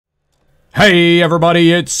Hey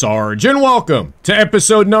everybody, it's Sarge, and welcome to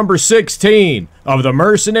episode number 16 of the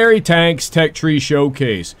Mercenary Tanks Tech Tree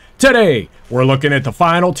Showcase. Today, we're looking at the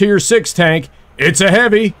final Tier 6 tank. It's a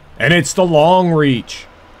heavy, and it's the Long Reach.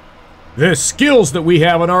 The skills that we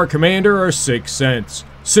have on our commander are 6 Sense,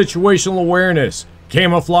 Situational Awareness,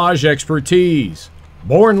 Camouflage Expertise,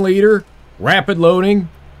 Born Leader, Rapid Loading,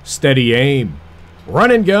 Steady Aim, Run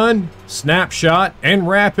and Gun, Snapshot, and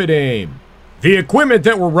Rapid Aim. The equipment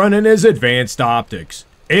that we're running is Advanced Optics,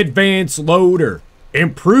 Advanced Loader,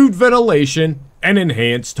 Improved Ventilation, and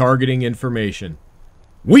Enhanced Targeting Information.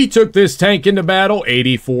 We took this tank into battle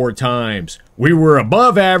 84 times. We were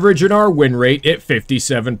above average in our win rate at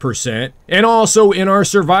 57%, and also in our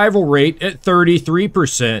survival rate at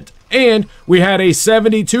 33%, and we had a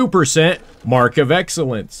 72% mark of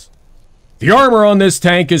excellence. The armor on this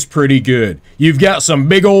tank is pretty good. You've got some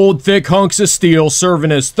big old thick hunks of steel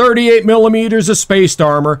serving as 38mm of spaced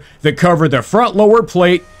armor that cover the front lower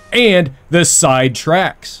plate and the side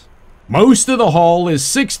tracks. Most of the hull is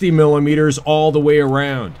 60mm all the way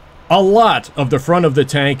around. A lot of the front of the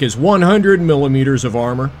tank is 100mm of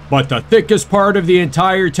armor, but the thickest part of the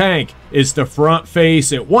entire tank is the front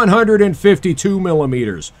face at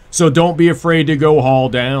 152mm, so don't be afraid to go hull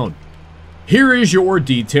down. Here is your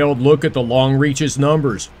detailed look at the Long Reach's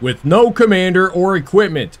numbers, with no commander or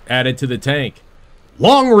equipment added to the tank.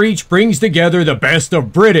 Long Reach brings together the best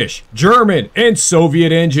of British, German, and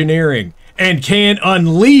Soviet engineering, and can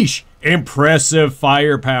unleash impressive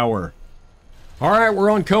firepower. Alright, we're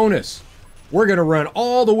on Conus. We're going to run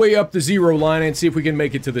all the way up the 0 line and see if we can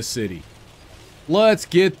make it to the city. Let's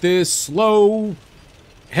get this slow,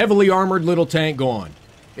 heavily armored little tank going.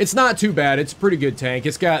 It's not too bad. It's a pretty good tank.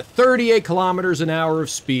 It's got 38 kilometers an hour of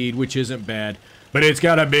speed, which isn't bad. But it's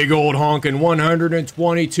got a big old honking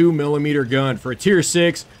 122mm gun. For a Tier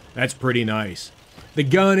 6, that's pretty nice. The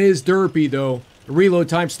gun is derpy, though. The reload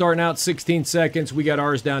time starting out 16 seconds. We got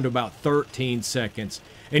ours down to about 13 seconds.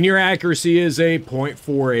 And your accuracy is a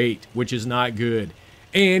 .48, which is not good.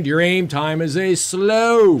 And your aim time is a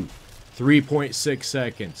slow 3.6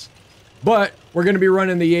 seconds. But we're going to be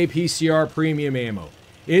running the APCR premium ammo.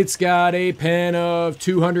 It's got a pen of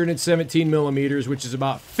 217mm, which is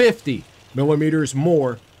about 50mm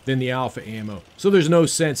more than the alpha ammo. So there's no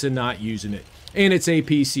sense in not using it. And it's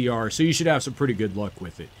APCR, so you should have some pretty good luck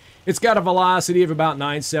with it. It's got a velocity of about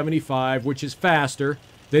 975, which is faster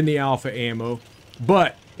than the alpha ammo.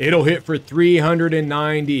 But it'll hit for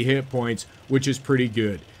 390 hit points, which is pretty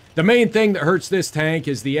good. The main thing that hurts this tank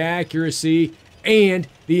is the accuracy and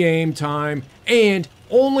the aim time and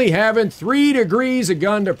only having 3 degrees of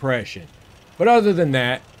gun depression. But other than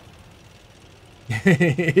that,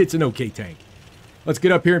 it's an okay tank. Let's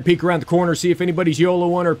get up here and peek around the corner, see if anybody's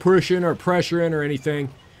YOLOing or pushing or pressuring or anything.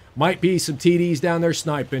 Might be some TDs down there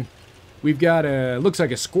sniping. We've got a, looks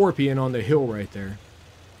like a Scorpion on the hill right there.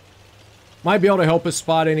 Might be able to help us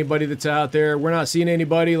spot anybody that's out there. We're not seeing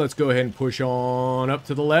anybody. Let's go ahead and push on up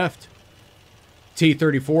to the left.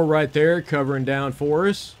 T-34 right there covering down for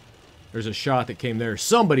us. There's a shot that came there.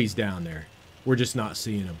 Somebody's down there. We're just not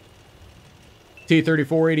seeing him.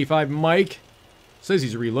 T-34 85 Mike. Says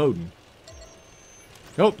he's reloading.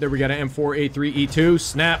 Oh, there we got an M4A3E2.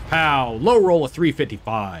 Snap, pow. Low roll of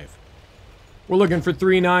 355. We're looking for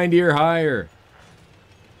 390 or higher.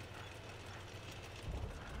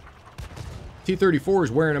 T-34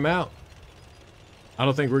 is wearing him out. I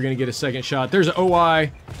don't think we're going to get a second shot. There's an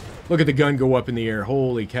OI. Look at the gun go up in the air.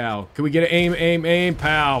 Holy cow. Can we get an aim, aim, aim?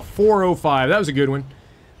 Pow. 405. That was a good one.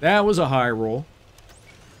 That was a high roll.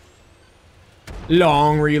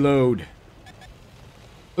 Long reload.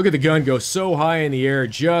 Look at the gun go so high in the air,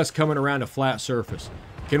 just coming around a flat surface.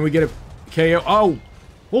 Can we get a KO? Oh,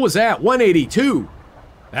 what was that? 182.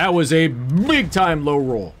 That was a big time low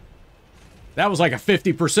roll. That was like a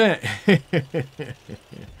 50%.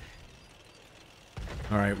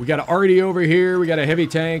 Alright, we got an Arty over here. We got a heavy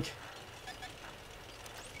tank.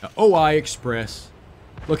 A OI Express.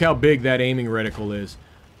 Look how big that aiming reticle is.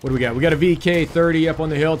 What do we got? We got a VK-30 up on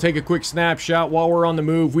the hill. Take a quick snapshot while we're on the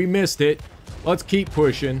move. We missed it. Let's keep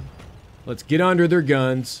pushing. Let's get under their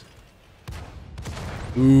guns.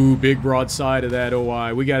 Ooh, big broadside of that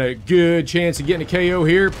OI. We got a good chance of getting a KO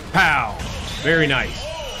here. Pow! Very nice.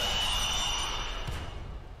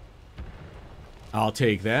 I'll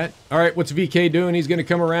take that. Alright, what's VK doing? He's going to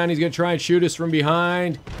come around. He's going to try and shoot us from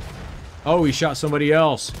behind. Oh, he shot somebody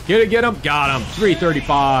else. Get it, get him. Got him.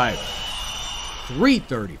 335.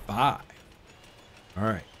 335.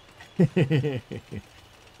 Alright.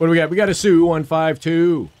 What do we got? We got a Sue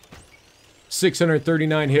 152.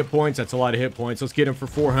 639 hit points. That's a lot of hit points. Let's get him for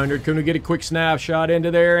 400. Can we get a quick snapshot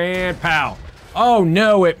into there? And pow. Oh,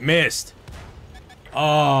 no, it missed.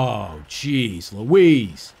 Oh, jeez,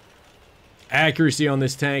 Louise. Accuracy on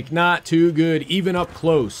this tank, not too good, even up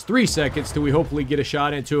close. 3 seconds till we hopefully get a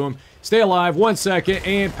shot into him. Stay alive, 1 second,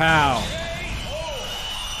 and pow.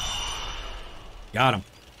 Got him.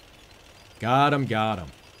 Got him, got him.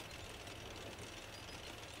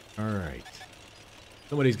 All right.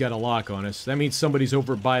 Somebody's got a lock on us. That means somebody's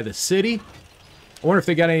over by the city. I wonder if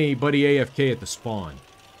they got anybody AFK at the spawn.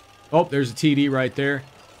 Oh, there's a TD right there.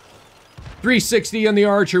 360 on the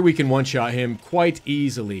archer. We can one-shot him quite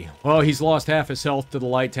easily. Well, he's lost half his health to the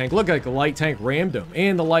light tank. Looked like the light tank rammed him,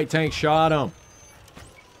 and the light tank shot him.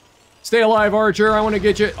 Stay alive, archer. I want to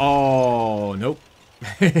get you. Oh, nope.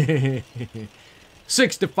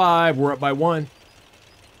 6-5. We're up by 1.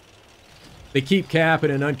 They keep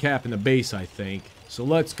capping and uncapping the base, I think. So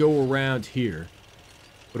let's go around here.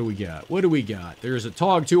 What do we got? What do we got? There's a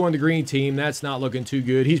Tog 2 on the green team. That's not looking too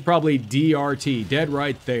good. He's probably DRT. Dead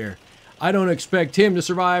right there. I don't expect him to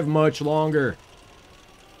survive much longer.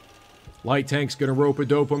 Light tank's gonna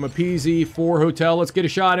rope-a-dope him a PZ for hotel. Let's get a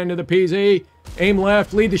shot into the PZ. Aim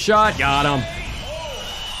left, lead the shot. Got him.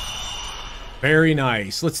 Very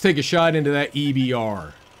nice. Let's take a shot into that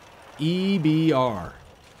EBR. EBR.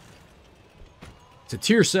 It's a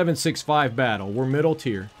tier 765 battle. We're middle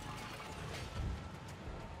tier.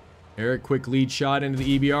 Eric, quick lead shot into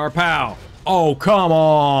the EBR. Pow! Oh, come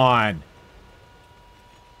on!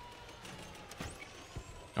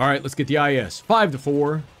 Alright, let's get the IS.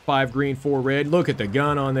 5-4. 5 green, 4 red. Look at the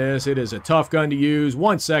gun on this. It is a tough gun to use.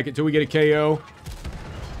 1 second till we get a KO.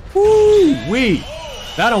 Woo-wee!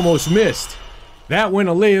 That almost missed. That went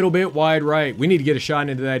a little bit wide right. We need to get a shot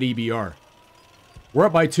into that EBR. We're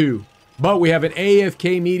up by 2. But we have an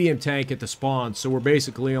AFK medium tank at the spawn, so we're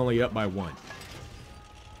basically only up by 1.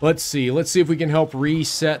 Let's see. Let's see if we can help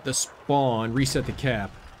reset the spawn, reset the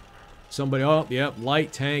cap. Somebody, oh, yep,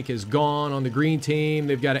 light tank is gone on the green team.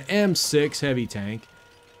 They've got an M6 heavy tank.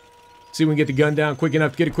 See if we can get the gun down quick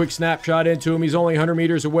enough to get a quick snapshot into him. He's only 100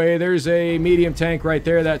 meters away. There's a medium tank right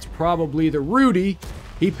there. That's probably the Rudy.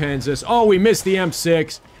 He pins us. Oh, we missed the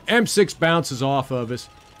M6. M6 bounces off of us.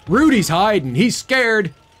 Rudy's hiding. He's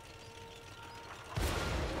scared.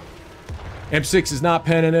 M6 is not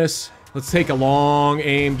penning us. Let's take a long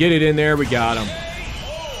aim. Get it in there. We got him.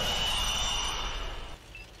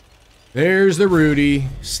 There's the Rudy.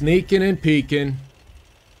 Sneaking and peeking.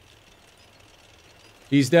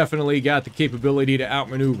 He's definitely got the capability to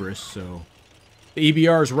outmaneuver us, so. The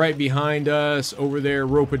EBR is right behind us. Over there,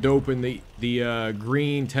 rope-a-doping the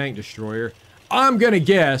green tank destroyer. I'm going to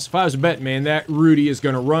guess, if I was a betting man, that Rudy is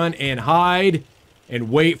going to run and hide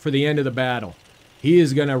and wait for the end of the battle. He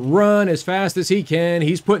is going to run as fast as he can.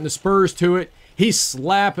 He's putting the spurs to it. He's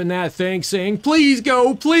slapping that thing, saying, please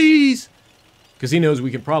go, please. Because he knows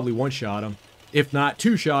we can probably one-shot him. If not,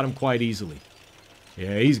 two-shot him quite easily.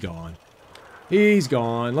 Yeah, he's gone. He's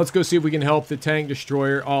gone. Let's go see if we can help the tank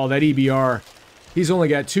destroyer. Oh, that EBR. He's only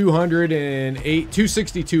got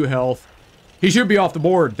 262 health. He should be off the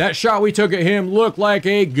board. That shot we took at him looked like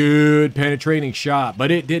a good penetrating shot,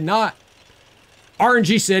 but it did not.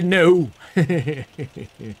 RNG said no.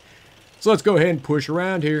 So let's go ahead and push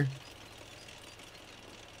around here.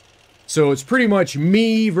 So it's pretty much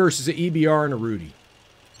me versus an EBR and a Rudy.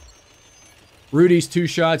 Rudy's 2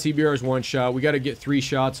 shots, EBR's 1 shot. We got to get 3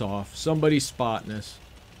 shots off. Somebody's spotting us.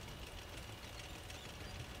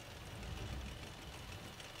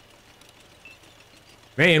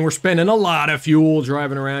 Man, we're spending a lot of fuel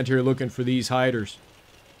driving around here looking for these hiders.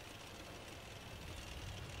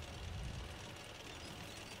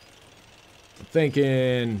 I'm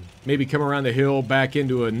thinking maybe come around the hill, back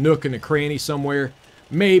into a nook and a cranny somewhere.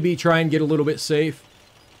 Maybe try and get a little bit safe.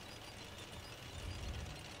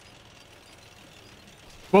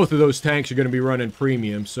 Both of those tanks are going to be running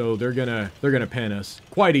premium, so they're gonna pen us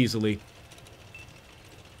quite easily.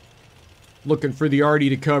 Looking for the Artie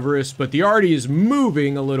to cover us, but the Artie is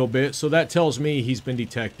moving a little bit, so that tells me he's been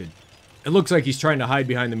detected. It looks like he's trying to hide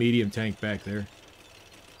behind the medium tank back there.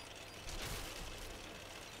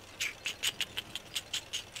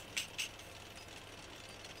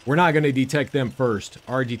 We're not going to detect them first.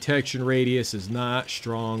 Our detection radius is not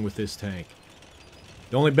strong with this tank.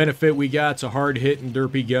 The only benefit we got's a hard-hitting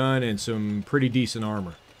derpy gun and some pretty decent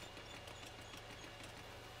armor.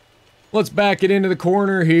 Let's back it into the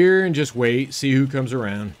corner here and just wait, see who comes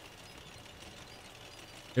around.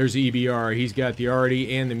 There's the EBR. He's got the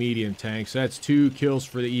Artie and the medium tank, so that's 2 kills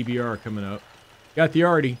for the EBR coming up. Got the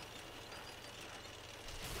Artie.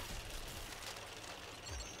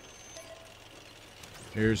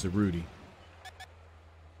 There's the Rudy.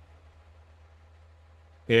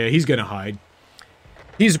 Yeah, he's gonna hide.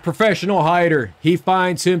 He's a professional hider. He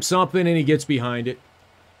finds him something and he gets behind it.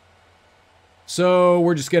 So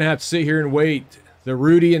we're just going to have to sit here and wait. The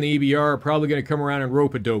Rudy and the EBR are probably going to come around and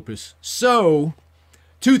rope-a-dope us. So,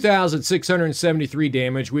 2,673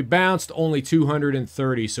 damage. We bounced only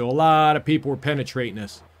 230, so a lot of people were penetrating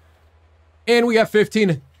us. And we got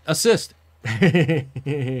 15 assists.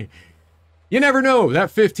 You never know.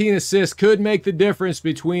 That 15 assists could make the difference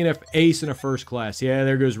between an ace and a first class. Yeah,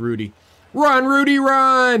 there goes Rudy. Run, Rudy,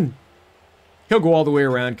 run! He'll go all the way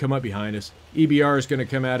around, come up behind us. EBR is going to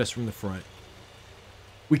come at us from the front.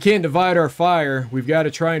 We can't divide our fire. We've got to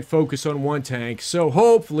try and focus on one tank. So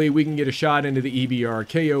hopefully we can get a shot into the EBR,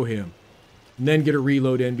 KO him. And then get a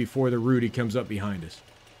reload in before the Rudy comes up behind us.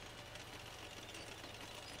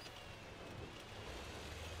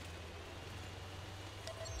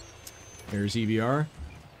 There's EBR.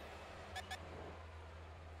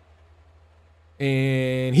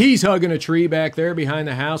 And he's hugging a tree back there behind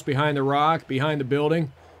the house, behind the rock, behind the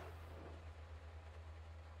building.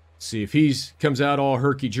 See if he comes out all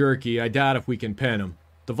herky-jerky. I doubt if we can pen him.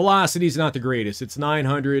 The velocity's not the greatest. It's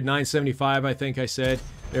 900, 975, I think I said.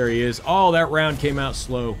 There he is. Oh, that round came out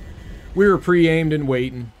slow. We were pre-aimed and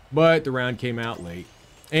waiting, but the round came out late.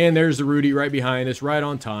 And there's the Rudy right behind us, right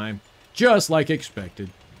on time. Just like expected.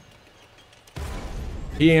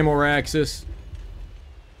 He ammo racks us.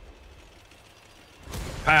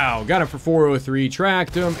 Pow. Got him for 403.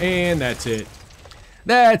 Tracked him, and that's it.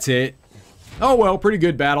 That's it. Oh well, pretty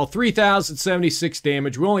good battle. 3,076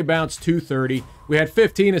 damage. We only bounced 230. We had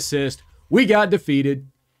 15 assists. We got defeated.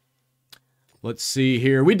 Let's see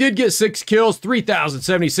here. We did get 6 kills,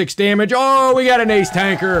 3,076 damage. Oh, we got an ace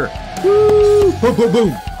tanker. Woo! Boom, boom,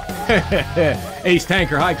 boom. Ace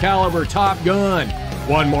tanker, high caliber, top gun.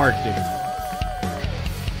 One marked it.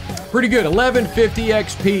 Pretty good. 1150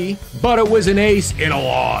 XP, but it was an ace and a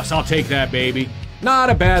loss. I'll take that, baby. Not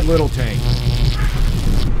a bad little tank.